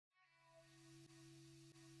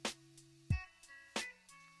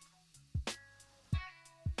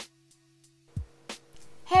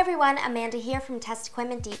everyone, Amanda here from Test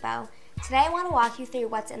Equipment Depot. Today I want to walk you through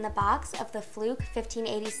what's in the box of the Fluke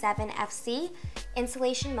 1587FC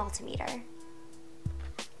insulation multimeter.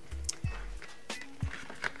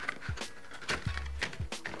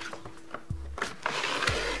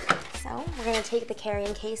 So we're going to take the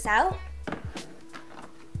carrying case out,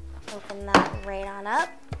 open that right on up.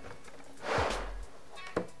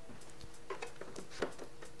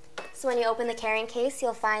 So when you open the carrying case,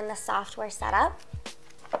 you'll find the software setup,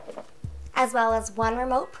 as well as one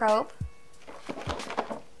remote probe,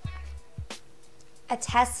 a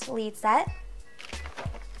test lead set,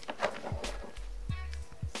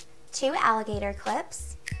 2 alligator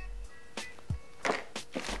clips,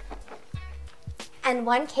 and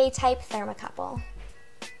 1 K-type thermocouple.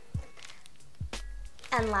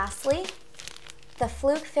 And lastly, the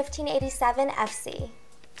Fluke 1587FC.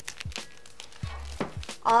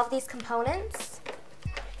 All of these components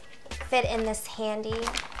fit in this handy,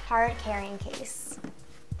 hard carrying case.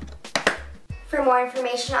 For more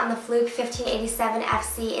information on the Fluke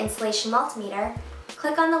 1587FC insulation multimeter,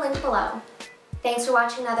 click on the link below. Thanks for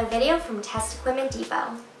watching another video from Test Equipment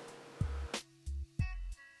Depot.